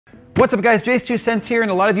What's up guys, Jayztwocents here, and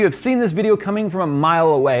a lot of you have seen this video coming from a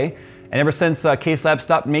mile away. And ever since Case Lab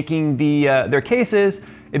stopped making their cases,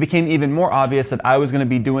 it became even more obvious that I was going to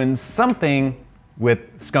be doing something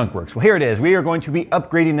with Skunkworks. Well, here it is. We are going to be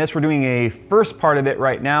upgrading this. We're doing a first part of it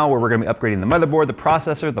right now where we're going to be upgrading the motherboard, the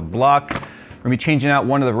processor, the block. We're going to be changing out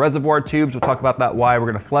one of the reservoir tubes. We'll talk about that why. We're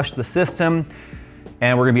going to flush the system.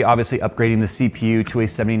 And we're going to be obviously upgrading the CPU to a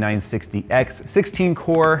 7960X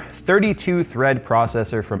 16-core, 32-thread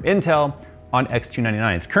processor from Intel on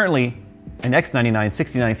X299. It's currently an X99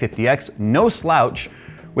 6950X, no slouch,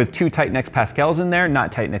 with two Titan X Pascals in there,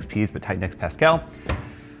 not Titan XPs, but Titan X Pascal.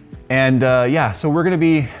 And yeah, so we're going to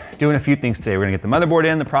be doing a few things today. We're going to get the motherboard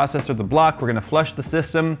in, the processor, the block. We're going to flush the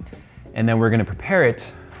system, and then we're going to prepare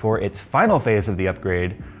it for its final phase of the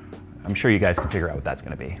upgrade. I'm sure you guys can figure out what that's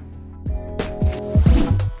going to be.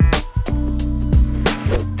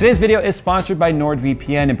 Today's video is sponsored by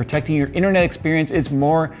NordVPN, and protecting your internet experience is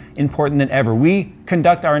more important than ever. We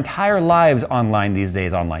conduct our entire lives online these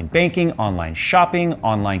days, online banking, online shopping,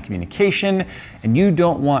 online communication, and you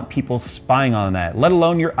don't want people spying on that, let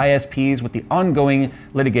alone your ISPs with the ongoing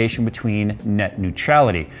litigation between net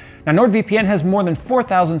neutrality. Now, NordVPN has more than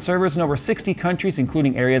 4,000 servers in over 60 countries,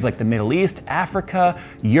 including areas like the Middle East, Africa,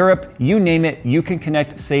 Europe, you name it, you can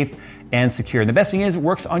connect safe and secure. And the best thing is it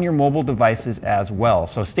works on your mobile devices as well.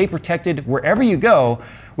 So stay protected wherever you go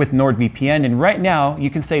with NordVPN. And right now you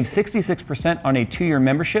can save 66% on a 2-year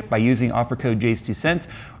membership by using offer code Jayztwocents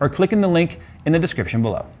or clicking the link in the description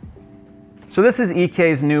below. So this is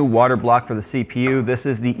EK's new water block for the CPU. This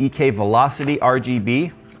is the EK Velocity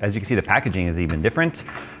RGB. As you can see, the packaging is even different.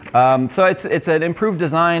 So it's an improved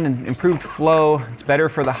design and improved flow. It's better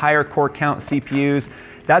for the higher core count CPUs.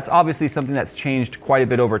 That's obviously something that's changed quite a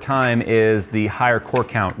bit over time, is the higher core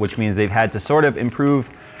count, which means they've had to sort of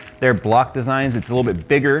improve their block designs. It's a little bit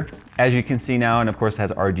bigger, as you can see now, and of course it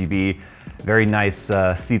has RGB, very nice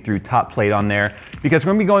see-through top plate on there. Because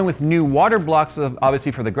we're gonna be going with new water blocks,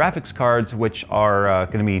 obviously for the graphics cards, which are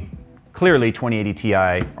gonna be clearly 2080 Ti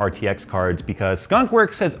RTX cards, because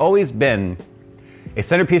Skunkworks has always been a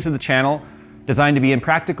centerpiece of the channel, designed to be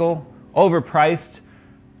impractical, overpriced,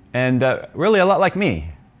 and really a lot like me.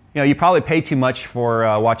 You know, you probably pay too much for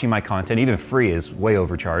watching my content. Even free is way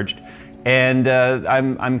overcharged. And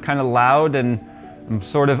I'm kind of loud and I'm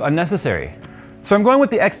sort of unnecessary. So I'm going with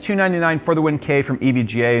the X299 for the Win K from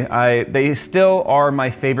EVGA. They still are my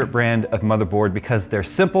favorite brand of motherboard because they're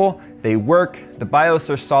simple, they work, the BIOS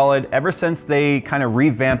are solid. Ever since they kind of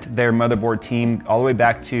revamped their motherboard team all the way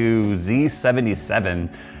back to Z77,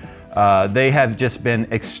 they have just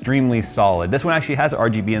been extremely solid. This one actually has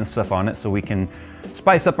RGB and stuff on it, so we can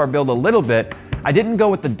spice up our build a little bit. I didn't go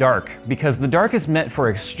with the dark because the dark is meant for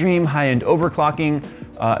extreme high-end overclocking,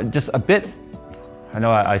 just a bit. I know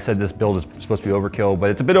I said this build is supposed to be overkill, but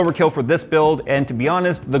it's a bit overkill for this build, and to be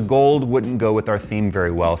honest, the gold wouldn't go with our theme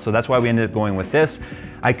very well, so that's why we ended up going with this.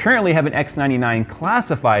 I currently have an X99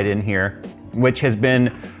 classified in here, which has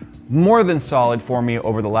been more than solid for me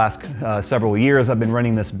over the last several years. I've been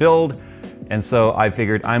running this build, and so I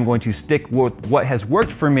figured I'm going to stick with what has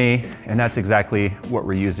worked for me, and that's exactly what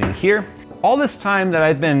we're using here. All this time that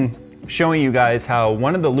I've been showing you guys how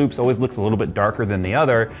one of the loops always looks a little bit darker than the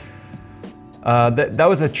other, that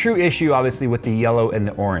was a true issue, obviously, with the yellow and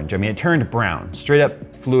the orange. I mean, it turned brown, straight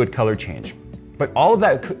up fluid color change. But all of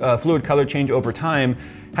that fluid color change over time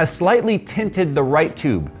has slightly tinted the right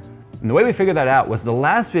tube. And the way we figured that out was the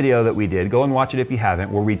last video that we did, go and watch it if you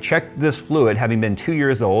haven't, where we checked this fluid having been 2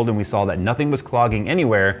 years old and we saw that nothing was clogging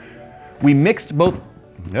anywhere. We mixed both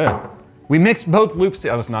loops, I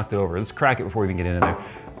almost knocked it over. Let's crack it before we even get into there.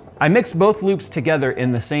 I mixed both loops together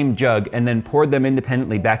in the same jug and then poured them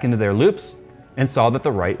independently back into their loops and saw that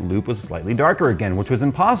the right loop was slightly darker again, which was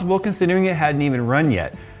impossible considering it hadn't even run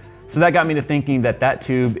yet. So that got me to thinking that that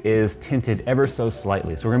tube is tinted ever so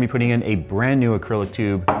slightly. So we're gonna be putting in a brand new acrylic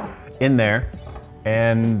tube in there,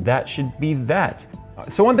 and that should be that.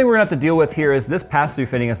 So one thing we're gonna have to deal with here is this pass-through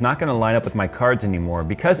fitting is not gonna line up with my cards anymore.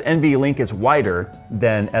 Because NVLink is wider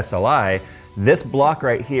than SLI, this block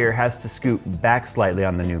right here has to scoot back slightly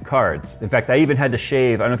on the new cards. In fact, I even had to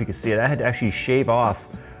shave, I don't know if you can see it, I had to actually shave off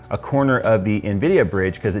a corner of the NVIDIA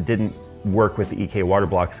bridge because it didn't work with the EK water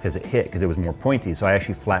blocks because it was more pointy. So I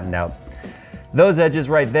actually flattened out those edges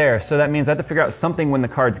right there. So that means I have to figure out something when the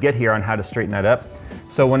cards get here on how to straighten that up.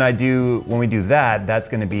 So when we do that, that's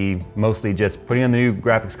gonna be mostly just putting on the new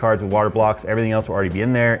graphics cards with water blocks, everything else will already be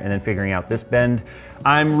in there, and then figuring out this bend.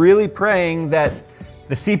 I'm really praying that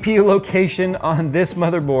the CPU location on this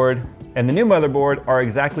motherboard and the new motherboard are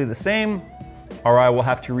exactly the same, or I will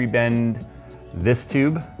have to rebend this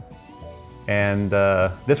tube. And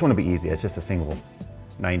this one will be easy, it's just a single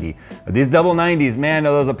 90. But these double 90s, man,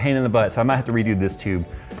 those are a pain in the butt. So I might have to redo this tube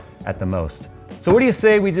at the most. So what do you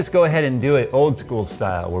say we just go ahead and do it old school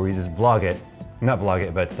style, where we just vlog it, not vlog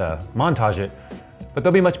it, but montage it. But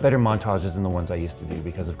there'll be much better montages than the ones I used to do,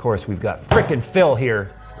 because of course we've got frickin' Phil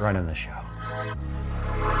here running the show.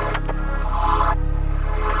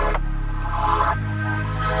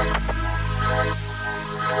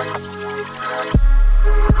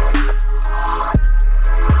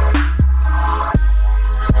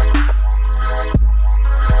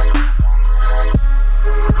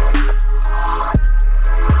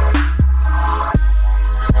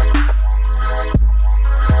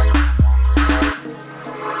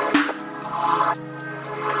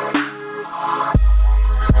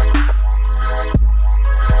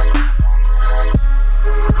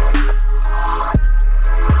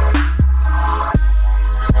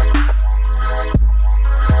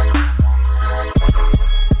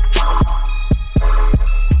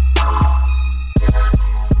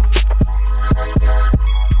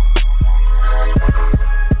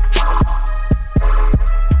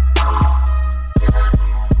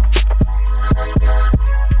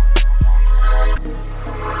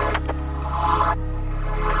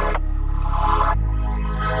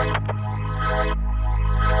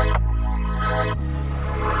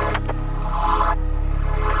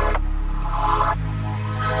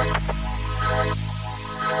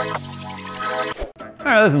 All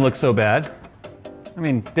right, that doesn't look so bad. I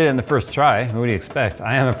mean, did it in the first try. What do you expect?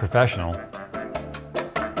 I am a professional.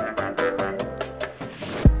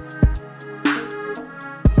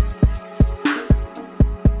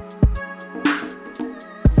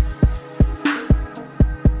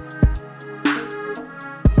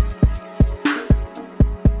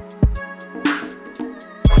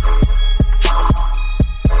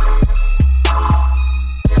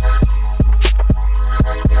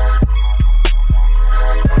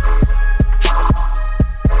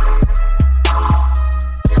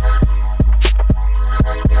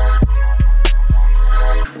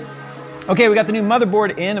 Okay, we got the new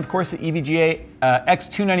motherboard in, of course, the EVGA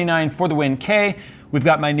X299 for the win K. We've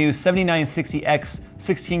got my new 7960X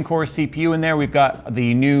 16-core CPU in there. We've got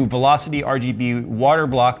the new Velocity RGB water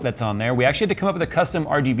block that's on there. We actually had to come up with a custom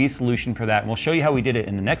RGB solution for that, and we'll show you how we did it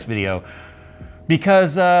in the next video.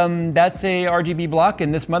 Because that's a RGB block,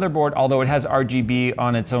 and this motherboard, although it has RGB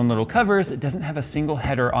on its own little covers, it doesn't have a single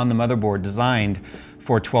header on the motherboard designed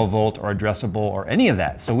for 12 volt or addressable or any of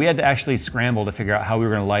that. So we had to actually scramble to figure out how we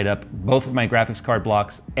were gonna light up both of my graphics card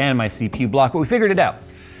blocks and my CPU block, but we figured it out.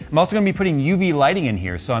 I'm also gonna be putting UV lighting in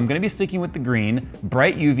here, so I'm gonna be sticking with the green,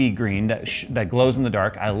 bright UV green that glows in the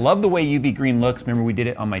dark. I love the way UV green looks. Remember, we did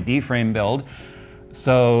it on my D-frame build.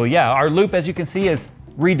 So yeah, our loop, as you can see, is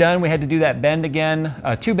redone. We had to do that bend again.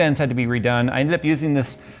 2 bends had to be redone. I ended up using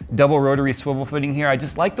this double rotary swivel footing here. I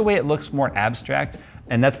just like the way it looks more abstract,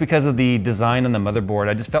 and that's because of the design on the motherboard.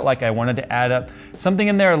 I just felt like I wanted to add up something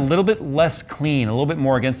in there a little bit less clean, a little bit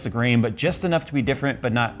more against the grain, but just enough to be different,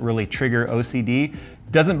 but not really trigger OCD.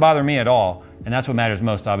 Doesn't bother me at all. And that's what matters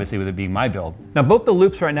most, obviously, with it being my build. Now, both the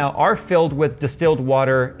loops right now are filled with distilled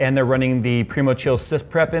water, and they're running the Primo Chill Sys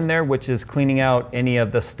Prep in there, which is cleaning out any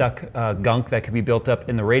of the stuck gunk that could be built up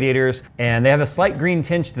in the radiators. And they have a slight green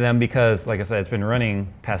tinge to them because, like I said, it's been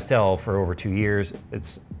running pastel for over 2 years.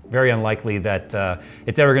 It's very unlikely that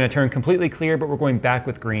it's ever gonna turn completely clear, but we're going back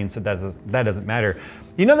with green, so that doesn't matter.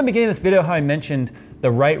 You know, in the beginning of this video, how I mentioned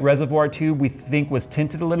the right reservoir tube we think was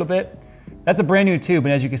tinted a little bit? That's a brand new tube,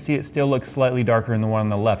 and as you can see, it still looks slightly darker than the one on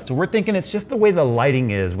the left. So we're thinking it's just the way the lighting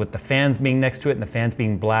is, with the fans being next to it and the fans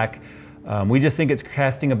being black. We just think it's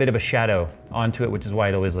casting a bit of a shadow onto it, which is why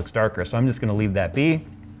it always looks darker. So I'm just gonna leave that be.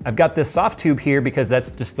 I've got this soft tube here because that's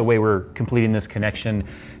just the way we're completing this connection,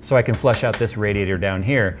 so I can flush out this radiator down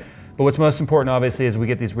here. But what's most important, obviously, is we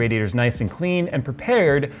get these radiators nice and clean and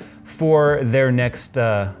prepared for their next,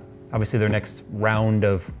 obviously their next round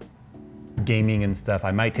of gaming and stuff. I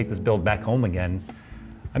might take this build back home again.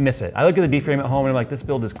 I miss it. I look at the D-frame at home and I'm like, this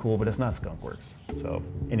build is cool, but it's not Skunkworks. So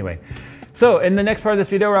anyway, so in the next part of this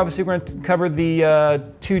video, we're going to cover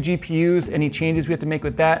the 2 GPUs, any changes we have to make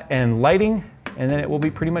with that, and lighting, and then it will be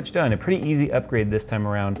pretty much done. A pretty easy upgrade this time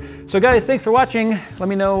around. So guys, thanks for watching. Let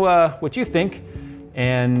me know what you think.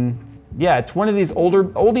 And yeah, it's one of these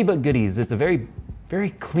oldie but goodies. It's a very,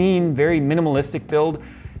 very clean, very minimalistic build,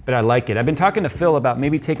 but I like it. I've been talking to Phil about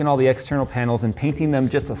maybe taking all the external panels and painting them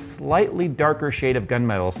just a slightly darker shade of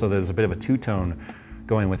gunmetal, so there's a bit of a two-tone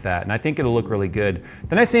going with that, and I think it'll look really good.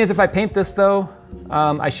 The nice thing is if I paint this though,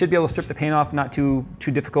 I should be able to strip the paint off, not too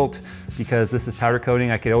difficult, because this is powder coating.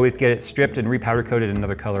 I could always get it stripped and repowder coated in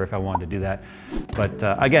another color if I wanted to do that. But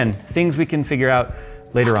again, things we can figure out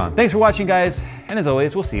later on. Thanks for watching, guys, and as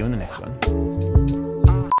always, we'll see you in the next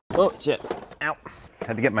one. Oh, shit. Ow.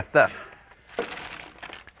 Had to get my stuff.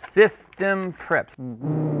 System preps.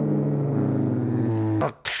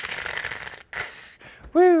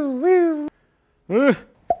 Woo, woo.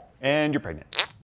 And you're pregnant.